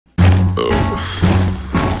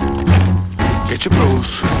get your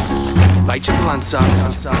brews, light your blunts up,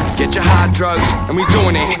 get your hard drugs, and we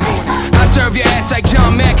doing it. I serve your ass like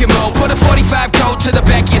John McEnroe. Put a 45 coat to the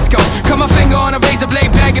back of your skull. Cut my finger on a razor blade,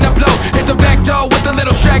 bagging a blow. Hit the back door with a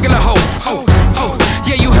little straggler hoe. Oh, oh,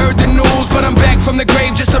 yeah, you heard the news, but I'm back from the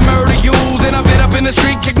grave just to murder yous. And I've been up in the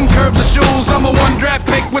street kicking curbs and shoes. #1 draft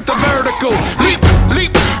pick with the vertical leap,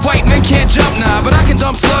 leap. White men can't jump now, but I can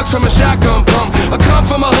dump slugs from a shotgun pump. I come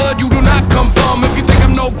from a hood you do not come from. If you think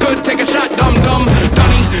I'm no good, take a shot, dum-dum.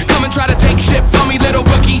 Dunny, come and try to take shit from me, little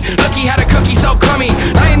rookie. Lucky had a cookie so crummy.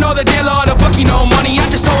 I ain't know the dealer or the bookie, no money. I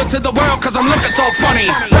just owe it to the world cause I'm looking so funny.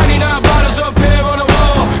 99 bottles up here on the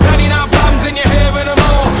wall, 99 problems in your head with them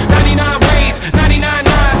all. 99 ways, 99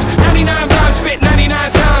 nines, 99 rhymes fit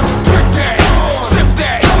 99 times. Drink that, sip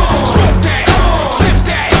that, smoke that, sniff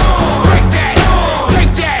that, break that,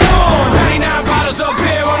 take that. 99 bottles up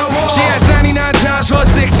here on the wall. She has 99 times for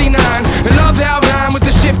 69. And love how I rhyme with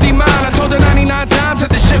the shifty mind. I told her 99 times that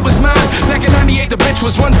the shit was mine. Back in 98 the bitch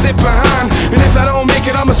was one sip behind. And if I don't make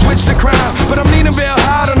it I'ma switch the crime. But I'm leaning real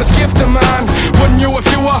hard on this gift of mine. Wouldn't you if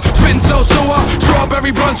you were spitting so sewer?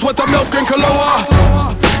 Strawberry blunts with the milk and Kahlua.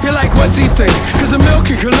 You're like, what's he think? Cause the milk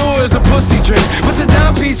and Kahlua is a pussy drink. What's a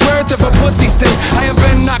dime piece worth of a pussy stink? I have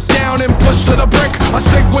been knocked down and pushed to the brink. I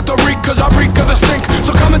stink with the reek cause I reek of the stink.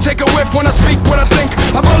 So come and take a whiff when I speak what I think.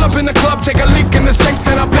 I roll up in the club, take a leak in the sink.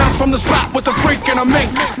 Then I bounce from the spot with a freak and a mink.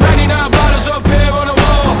 99 bottles up here on the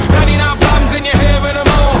wall, 99 problems in your head with them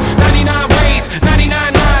all. 99 ways,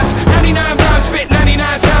 99 nines, 99 rhymes fit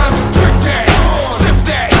 99 times. Drink that, sip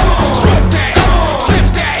that, smoke that, sniff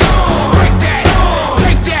that, break that,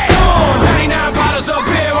 take that. 99 bottles up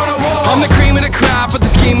here on the wall. I'm the cream of the crop, but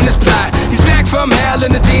the scheme in this plot. He's back from hell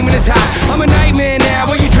and the demon is hot. I'm a nightmare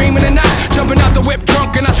now, are you dreaming or not? Jumping out the whip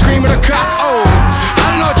drunk and I scream at a cop. Oh,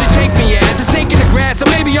 I don't know what you take me as, a snake in the grass, or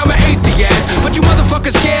maybe I'm an atheist. But you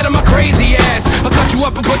motherfuckers scared of my crazy ass. I'll cut you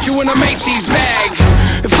up and put you in a Macy's bag.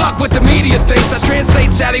 And fuck what the media thinks. I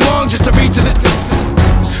translate Sally Wong just to read to the...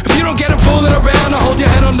 If you don't get him fooling around, I'll hold your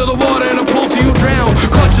head under the water and I'll pull till you drown.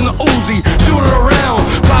 Clutching the Uzi, shoot it around,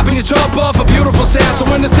 popping your top off, a beautiful sound. So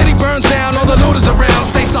when the city burns down, all the looters around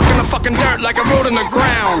stay stuck in the fucking dirt like a road in the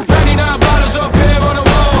ground.